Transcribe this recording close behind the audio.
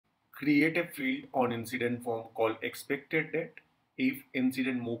create a field on incident form called expected date. If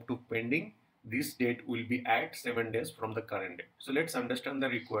incident moved to pending, this date will be at 7 days from the current date. So let's understand the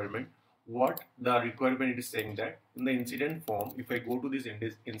requirement. What the requirement is saying that in the incident form, if I go to this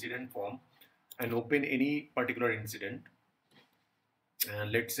incident form and open any particular incident,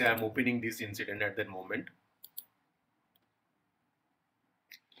 and let's say I'm opening this incident at that moment.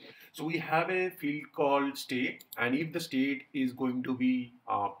 So we have a field called state, and if the state is going to be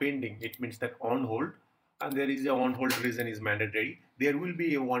pending, it means that on hold, and there is a on hold reason is mandatory. There will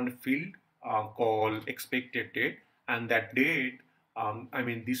be a one field called expected date, and that date,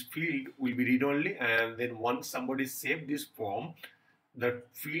 this field will be read only, and then once somebody save this form, the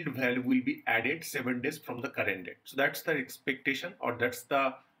field value will be added 7 days from the current date. So that's the expectation, or that's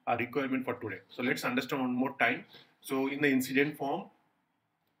the requirement for today. So let's understand one more time. So in the incident form,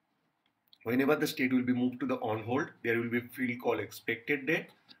 whenever the state will be moved to the on hold, there will be a field called expected date,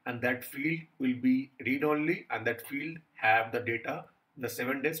 and that field will be read only, and that field have the data the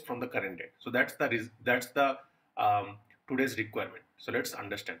 7 days from the current date. So that's the today's requirement. So let's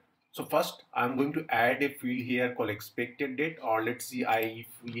understand. So first, I'm going to add a field here called expected date, or let's see if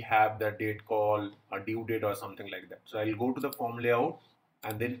we have the date called a due date or something like that. So I'll go to the form layout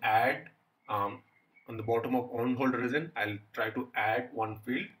and then add on the bottom of on hold reason, I'll try to add one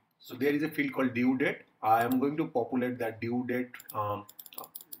field. So there is a field called due date. I am going to populate that due date. I'm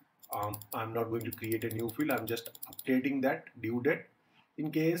not going to create a new field. I'm just updating that due date.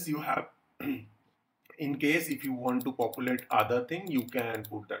 In case you have, in case if you want to populate other thing, you can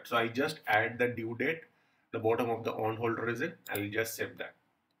put that. So I just add the due date, the bottom of the on hold reason. I'll just save that.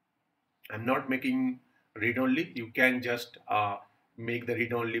 I'm not making read only. You can just make the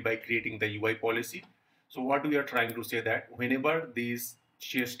read only by creating the UI policy. So what we are trying to say that whenever this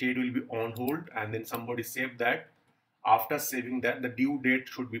state will be on hold and then somebody save that, after saving that, the due date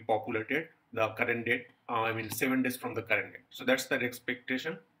should be populated, the current date, 7 days from the current date. So that's the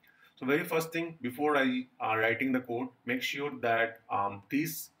expectation. So very first thing, before I writing the code, make sure that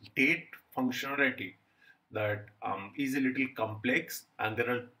this date functionality that is a little complex, and there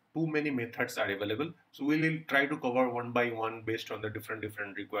are too many methods are available. So we will try to cover one by one based on the different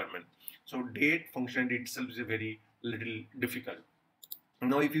requirement. So date functionality itself is a very little difficult.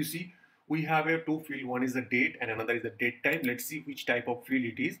 Now if you see, we have a two field, one is the date and another is the date time. Let's see which type of field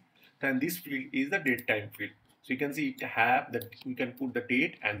it is. Then this field is the date time field. So you can see it have that we can put the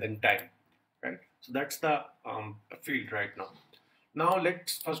date and then time, right? So that's the field right now. Now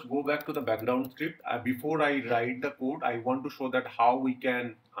let's first go back to the background script. Before I write the code, I want to show that how we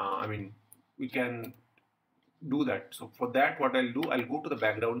can, we can do that. So for that, what I'll do, I'll go to the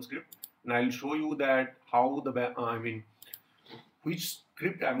background script and I'll show you that how the which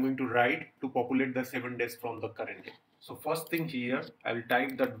script I'm going to write to populate the 7 days from the current day. So first thing here, I'll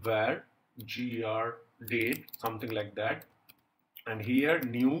type that var gr date, something like that, and here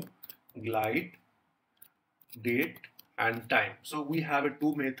new glide date and time. So we have a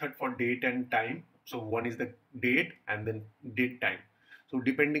two method for date and time. So one is the date and then date time. So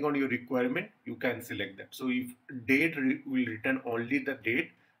depending on your requirement, you can select that. So if date will return only the date,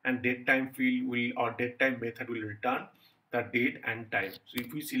 and date time field will, or date time method will return the date and time. So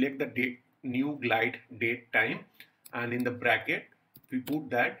if we select the date, new glide date time, and in the bracket if we put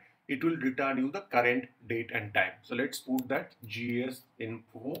that, it will return you the current date and time. So let's put that gs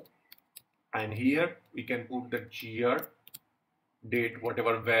info, and here we can put the gr date,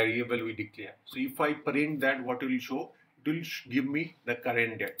 whatever variable we declare. So if I print that, what will show? It will give me the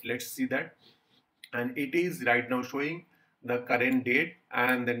current date. Let's see that, and it is right now showing the current date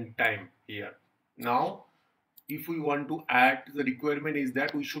and then time here. Now if we want to add, the requirement is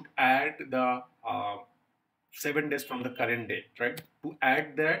that we should add the 7 days from the current date, right? To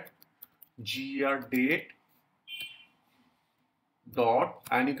add that, gr date dot,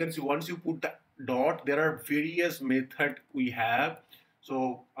 and you can see once you put the dot, there are various methods we have.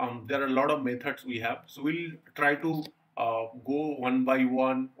 So there are a lot of methods we have. So we'll try to go one by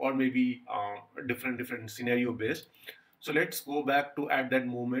one, or maybe different scenario based. So let's go back to at that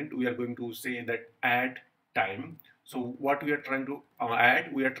moment. We are going to say that add time. So what we are trying to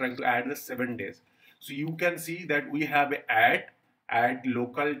add, we are trying to add the 7 days. So you can see that we have a add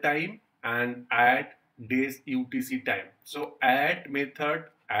local time and add days UTC time. So add method,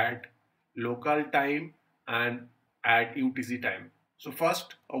 add local time and add UTC time. So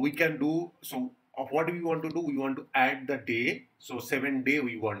first we can do, so what do we want to do? We want to add the day. So 7 day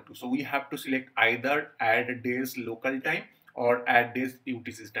we want to. So we have to select either add days local time or add days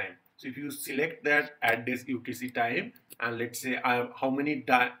UTC time. So if you select that add days UTC time, and let's say how many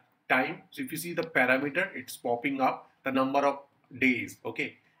time. So if you see the parameter, it's popping up the number of days.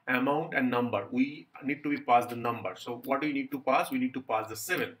 Okay. amount and number. We need to be pass the number. So what do we need to pass? We need to pass the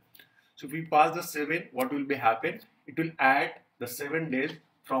 7. So if we pass the 7, what will be happen? It will add the 7 days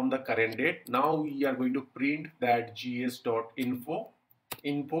from the current date. Now we are going to print that gs.info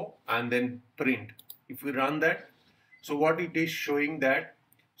and then print. If we run that, so what it is showing that,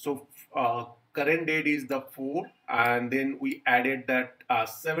 so current date is the 4 and then we added that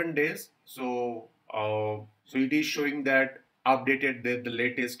 7 days. So it is showing that updated the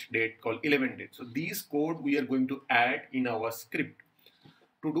latest date called 11 date. So these code we are going to add in our script.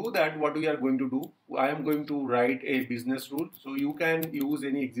 To do that, what we are going to do, I am going to write a business rule. So you can use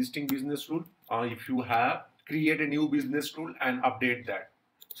any existing business rule. If you have, create a new business rule and update that.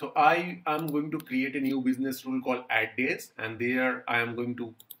 So I am going to create a new business rule called addDays, and there I am going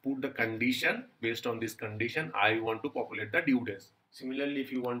to put the condition. Based on this condition, I want to populate the due days. Similarly,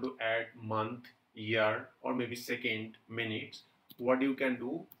 if you want to add month, year, or maybe second, minutes, what you can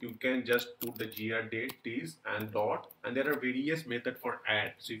do, you can just put the gr date this and dot, and there are various method for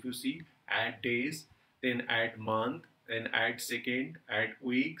add. So if you see, add days, then add month, then add second, add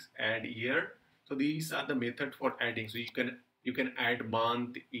weeks, add year. So these are the method for adding. So you can add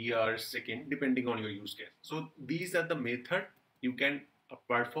month, year, second, depending on your use case. So these are the method you can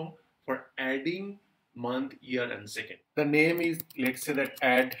perform for adding month, year, and second. The name is, let's say that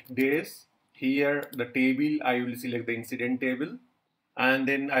add days. Here the table, I will select the incident table, and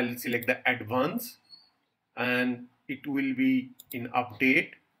then I'll select the advance, and it will be in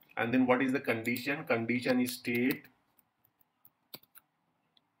update. And then what is the condition? Condition is state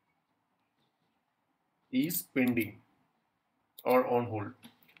is pending or on hold.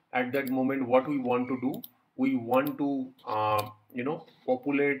 At that moment, what we want to do, we want to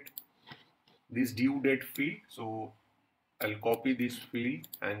populate this due date field. So I'll copy this field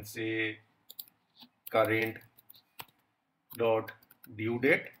and say current dot due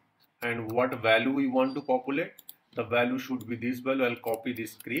date, and what value we want to populate. The value should be this value. I'll copy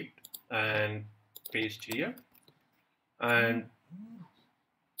this script and paste here, and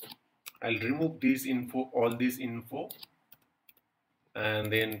I'll remove this info, all this info,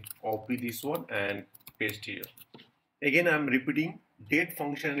 and then copy this one and paste here. Again, I'm repeating, date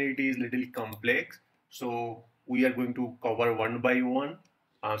functionality is little complex, so we are going to cover one by one.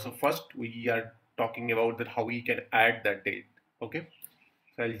 So first we are talking about that how we can add that date. Okay,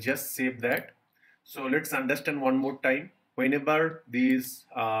 so I'll just save that. So let's understand one more time. Whenever this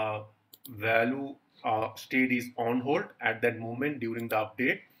value state is on hold, at that moment during the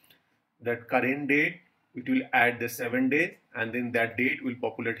update, that current date, it will add the 7 days, and then that date will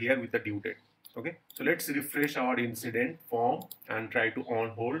populate here with the due date. Okay, so let's refresh our incident form and try to on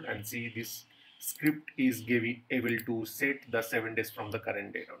hold and see this script is able to set the 7 days from the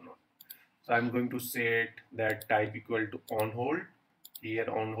current date or not. So I'm going to set that type equal to on hold. Here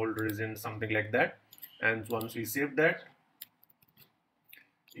on hold reason something like that, and once we save that,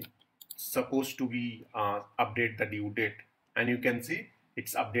 it's supposed to be update the due date, and you can see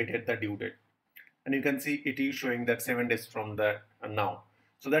it's updated the due date, and you can see it is showing that 7 days from the now.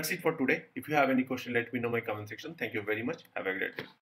 So that's it for today. If you have any question, let me know in my comment section. Thank you very much. Have a great day.